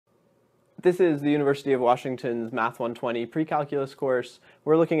This is the University of Washington's Math 120 pre-calculus course.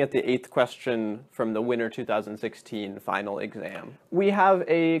 We're looking at the 8th question from the winter 2016 final exam. We have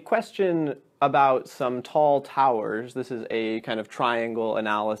a question about some tall towers. This is a kind of triangle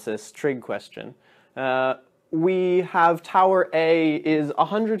analysis trig question. We have Tower A is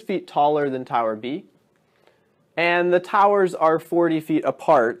 100 feet taller than Tower B, and the towers are 40 feet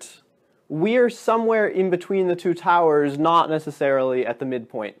apart. We're somewhere in between the two towers, not necessarily at the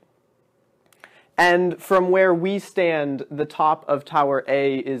midpoint. And from where we stand, the top of Tower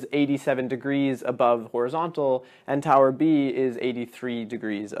A is 87 degrees above horizontal, and Tower B is 83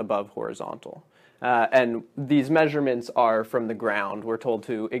 degrees above horizontal. And these measurements are from the ground. We're told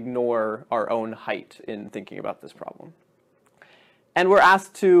to ignore our own height in thinking about this problem. And we're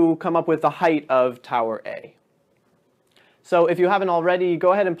asked to come up with the height of Tower A. So if you haven't already,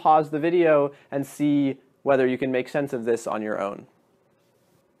 go ahead and pause the video and see whether you can make sense of this on your own.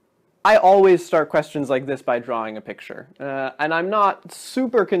 I always start questions like this by drawing a picture, and I'm not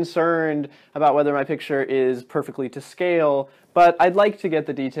super concerned about whether my picture is perfectly to scale, but I'd like to get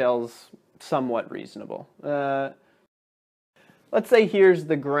the details somewhat reasonable. Let's say here's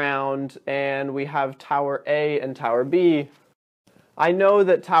the ground, and we have Tower A and Tower B. I know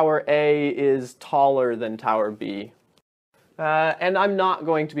that Tower A is taller than Tower B. And I'm not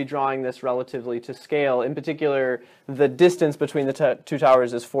going to be drawing this relatively to scale. In particular, the distance between the two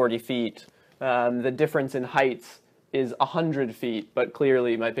towers is 40 feet. The difference in heights is 100 feet, but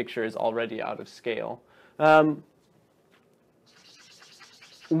clearly my picture is already out of scale.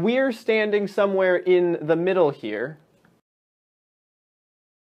 We're standing somewhere in the middle here.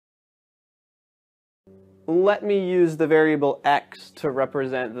 Let me use the variable x to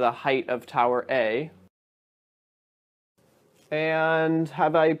represent the height of Tower A. And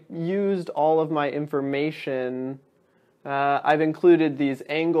have I used all of my information? I've included these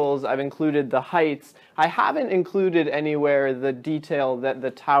angles, I've included the heights. I haven't included anywhere the detail that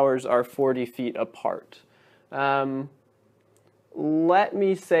the towers are 40 feet apart. Let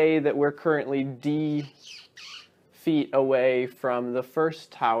me say that we're currently d feet away from the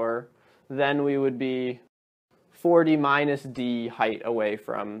first tower. Then we would be 40 minus d height away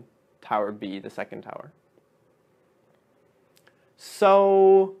from Tower B, the second tower.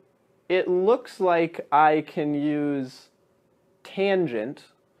 So it looks like I can use tangent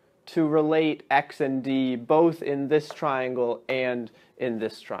to relate x and d both in this triangle and in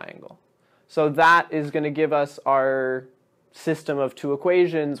this triangle. So that is going to give us our system of two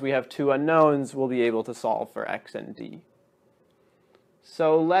equations. We have two unknowns. We'll be able to solve for x and d.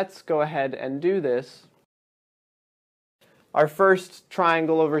 So let's go ahead and do this. Our first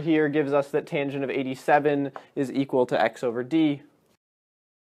triangle over here gives us that tangent of 87 is equal to x over d.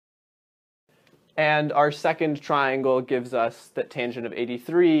 And our second triangle gives us that tangent of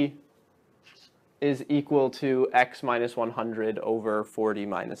 83 is equal to x minus 100 over 40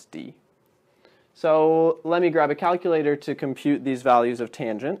 minus d. So let me grab a calculator to compute these values of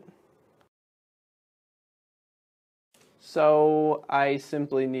tangent. So I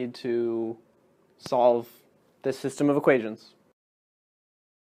simply need to solve this system of equations.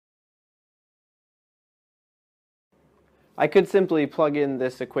 I could simply plug in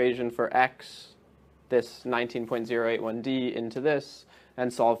this equation for x, this 19.081d, into this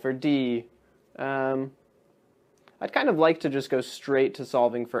and solve for d. I'd kind of like to just go straight to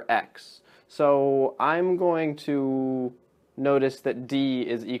solving for x. So I'm going to notice that d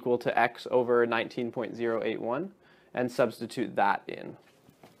is equal to x over 19.081 and substitute that in.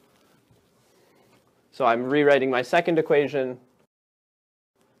 So I'm rewriting my second equation,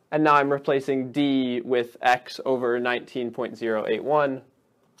 and now I'm replacing d with x over 19.081.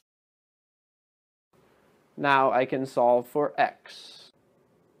 Now I can solve for x.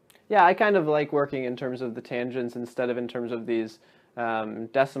 Yeah, I kind of like working in terms of the tangents instead of in terms of these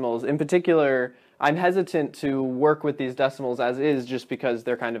decimals. In particular, I'm hesitant to work with these decimals as is just because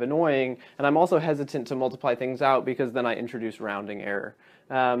they're kind of annoying, and I'm also hesitant to multiply things out because then I introduce rounding error.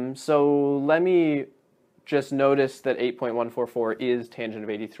 So let me just notice that 8.144 is tangent of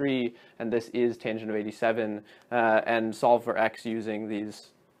 83, and this is tangent of 87, and solve for x using these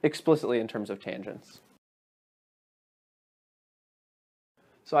explicitly in terms of tangents.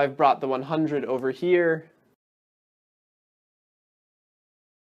 So I've brought the 100 over here.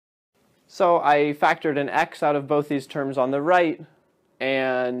 So I factored an x out of both these terms on the right,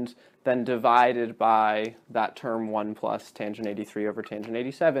 and then divided by that term 1 plus tangent 83 over tangent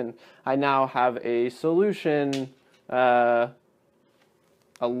 87. I now have a solution, a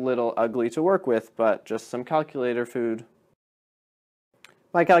little ugly to work with, but just some calculator food.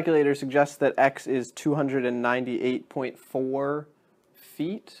 My calculator suggests that x is 298.4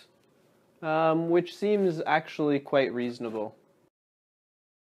 feet. which seems actually quite reasonable.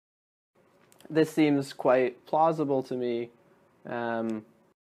 This seems quite plausible to me.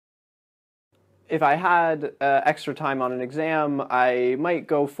 If I had extra time on an exam, I might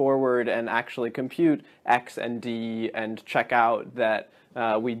go forward and actually compute x and d and check out that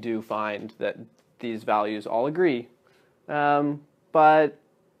we do find that these values all agree. But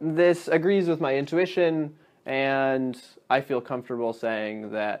this agrees with my intuition, and I feel comfortable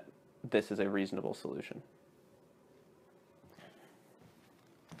saying that this is a reasonable solution.